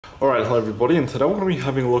Alright, hello everybody, and today we're going to be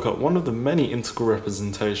having a look at one of the many integral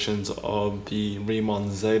representations of the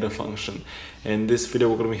Riemann Zeta function. In this video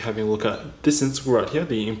we're going to be having a look at this integral right here,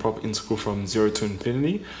 the improper integral from 0 to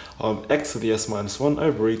infinity of x to the s minus 1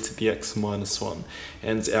 over e to the x minus 1.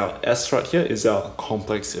 And our s right here is our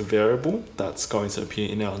complex variable that's going to appear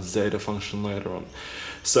in our zeta function later on.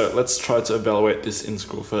 So let's try to evaluate this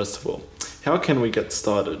integral first of all. How can we get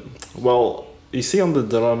started? Well, you see on the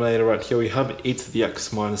denominator right here, we have e to the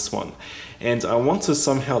x minus 1. And I want to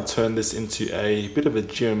somehow turn this into a bit of a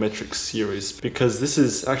geometric series because this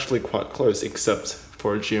is actually quite close, except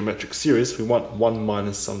for a geometric series, we want 1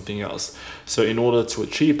 minus something else. So in order to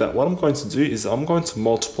achieve that, what I'm going to do is I'm going to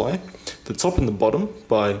multiply the top and the bottom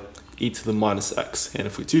by e to the minus x. And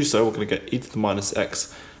if we do so, we're going to get e to the minus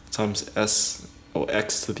x times s, or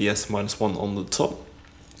x to the s minus 1 on the top.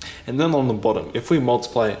 And then on the bottom, if we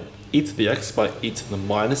multiply e to the x by e to the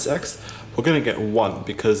minus x, we're going to get 1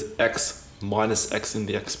 because x minus x in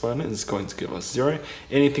the exponent is going to give us 0.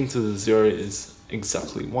 Anything to the 0 is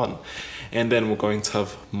exactly 1. And then we're going to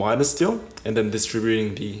have minus still, and then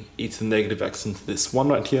distributing the e to the negative x into this 1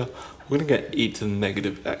 right here, we're going to get e to the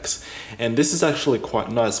negative x. And this is actually quite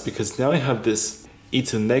nice because now we have this e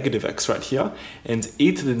to the negative x right here, and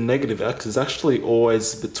e to the negative x is actually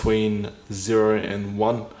always between 0 and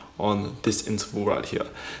 1 on this interval right here.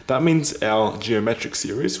 That means our geometric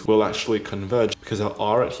series will actually converge because our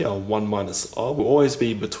r right here, our 1 minus r, will always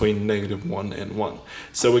be between negative 1 and 1.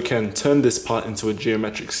 So we can turn this part into a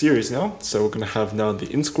geometric series now. So we're going to have now the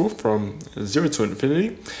integral from 0 to infinity.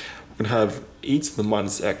 We're going to have e to the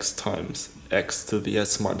minus x times x to the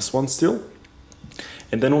s minus 1 still.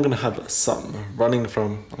 And then we're going to have a sum running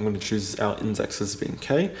from, I'm going to choose our index as being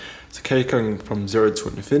k. So k going from 0 to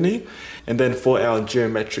infinity. And then for our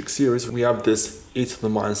geometric series, we have this e to the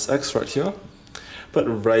minus x right here,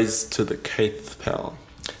 but raised to the kth power.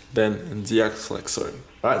 Then dx like so.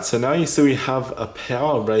 Right, so now you see we have a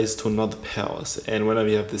power raised to another power. And whenever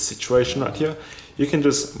you have this situation right here, you can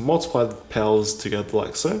just multiply the powers together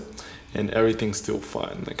like so, and everything's still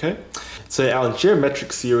fine, okay? So our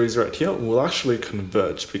geometric series right here will actually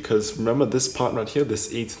converge because remember this part right here,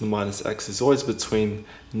 this e to the minus x is always between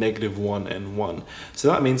negative 1 and 1. So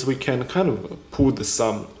that means we can kind of pull the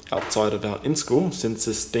sum outside of our integral since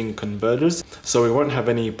this thing converges. So we won't have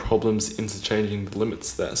any problems interchanging the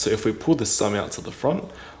limits there. So if we pull the sum out to the front,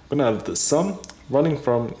 we're going to have the sum running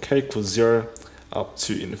from k equals 0 up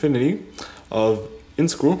to infinity of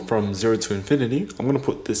integral from 0 to infinity. I'm going to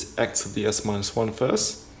put this x to the s minus 1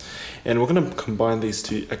 first. And we're going to combine these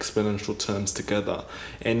two exponential terms together.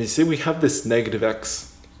 And you see we have this negative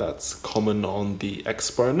x that's common on the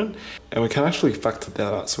exponent. And we can actually factor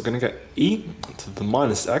that out. So we're going to get e to the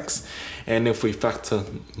minus x. And if we factor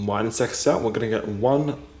minus x out, we're going to get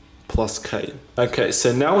 1 plus k. Okay,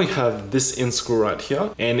 so now we have this integral right here.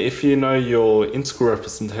 And if you know your integral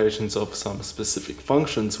representations of some specific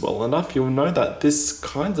functions well enough, you'll know that this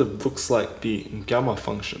kind of looks like the gamma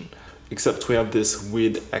function. Except we have this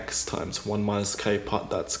weird x times 1 minus k part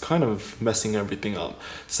that's kind of messing everything up.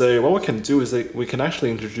 So what we can do is that we can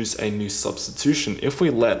actually introduce a new substitution if we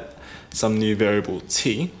let some new variable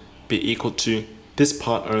t be equal to this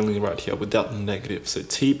part only right here without the negative. So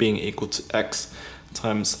t being equal to x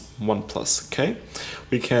times 1 plus k.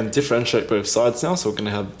 We can differentiate both sides now, so we're going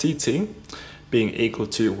to have dt being equal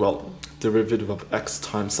to, well, derivative of x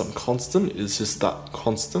times some constant is just that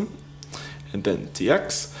constant, and then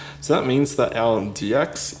dx. So that means that our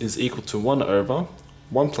dx is equal to 1 over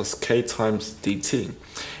 1 plus k times dt.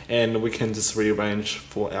 And we can just rearrange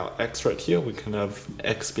for our x right here. We can have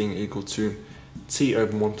x being equal to t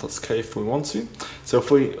over 1 plus k if we want to. So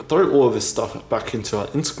if we throw all of this stuff back into our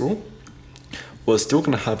integral, we're still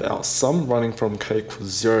going to have our sum running from k equals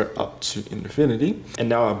 0 up to infinity, and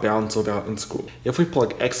now our bounds of our integral. If we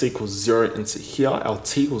plug x equals 0 into here, our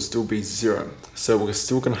t will still be 0. So we're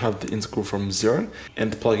still going to have the integral from 0,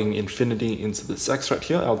 and plugging infinity into this x right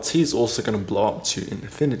here, our t is also going to blow up to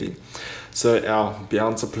infinity. So our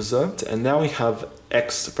bounds are preserved, and now we have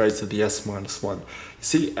x raised to the s minus 1. You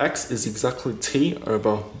see, x is exactly t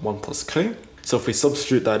over 1 plus k. So if we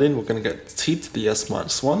substitute that in, we're going to get t to the s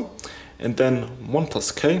minus 1. And then 1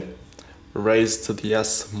 plus k raised to the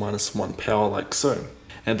s minus 1 power like so.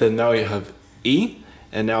 And then now you have e,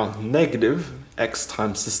 and now negative x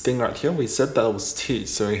times this thing right here. We said that was t,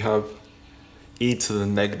 so we have e to the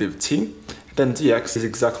negative t. Then dx is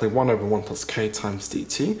exactly 1 over 1 plus k times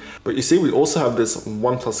dt. But you see, we also have this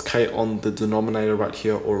 1 plus k on the denominator right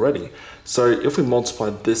here already. So if we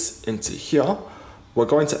multiply this into here, we're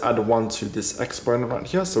going to add 1 to this exponent right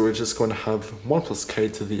here, so we're just going to have 1 plus k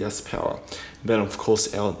to the s power. And then of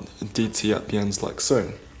course our dt at the end is like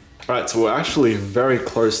so. Alright, so we're actually very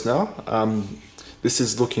close now. This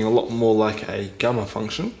is looking a lot more like a gamma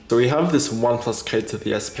function. So we have this 1 plus k to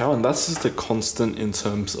the s power, and that's just a constant in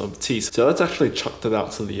terms of t. So let's actually chuck that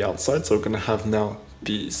out to the outside. So we're going to have now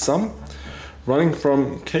the sum running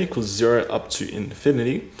from k equals 0 up to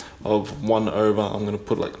infinity of 1 over, I'm going to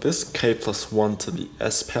put like this, k plus 1 to the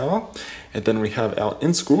s power. And then we have our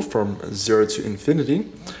integral from 0 to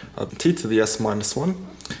infinity of t to the s minus 1,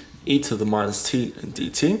 e to the minus t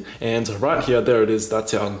dt. And right here, there it is,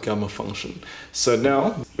 that's our gamma function. So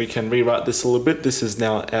now we can rewrite this a little bit. This is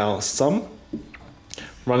now our sum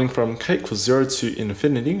running from k equals 0 to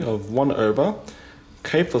infinity of 1 over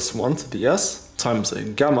k plus 1 to the s times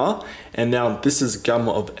gamma. And now this is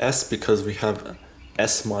gamma of s because we have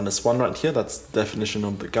s minus 1 right here. That's the definition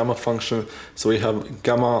of the gamma function. So we have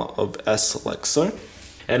gamma of s like so.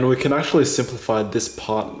 And we can actually simplify this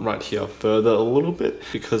part right here further a little bit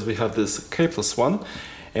because we have this k plus 1.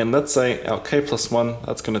 And let's say our k plus 1,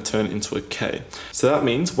 that's going to turn into a k. So that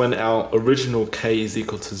means when our original k is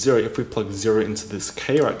equal to 0, if we plug 0 into this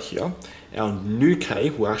k right here, our new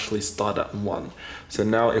k will actually start at 1. So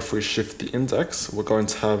now if we shift the index, we're going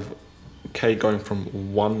to have k going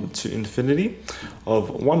from 1 to infinity of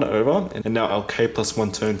 1 over, and now our k plus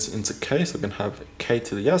 1 turns into k, so we're going to have k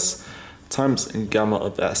to the s times gamma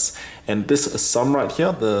of s. And this sum right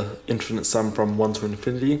here, the infinite sum from 1 to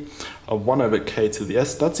infinity of 1 over k to the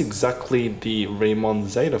s, that's exactly the Riemann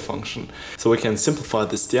Zeta function. So we can simplify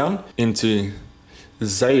this down into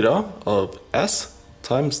zeta of s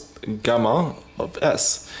times gamma of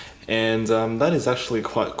s. And that is actually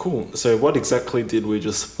quite cool. So what exactly did we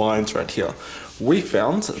just find right here? We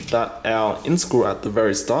found that our integral at the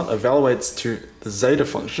very start evaluates to the zeta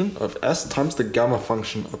function of s times the gamma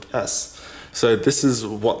function of s. So this is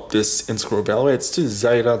what this integral evaluates to,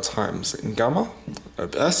 zeta times gamma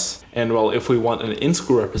of s. And well, if we want an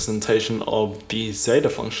integral representation of the zeta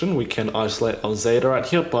function, we can isolate our zeta right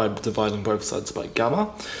here by dividing both sides by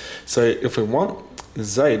gamma. So if we want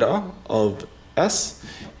zeta of s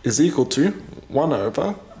is equal to 1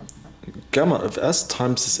 over gamma of s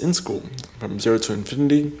times this integral from 0 to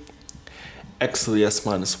infinity x to the s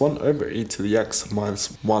minus 1 over e to the x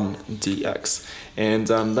minus 1 dx. And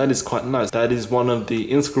that is quite nice. That is one of the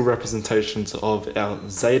integral representations of our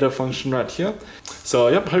zeta function right here. So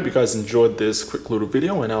yep, hope you guys enjoyed this quick little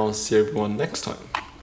video, and I'll see everyone next time.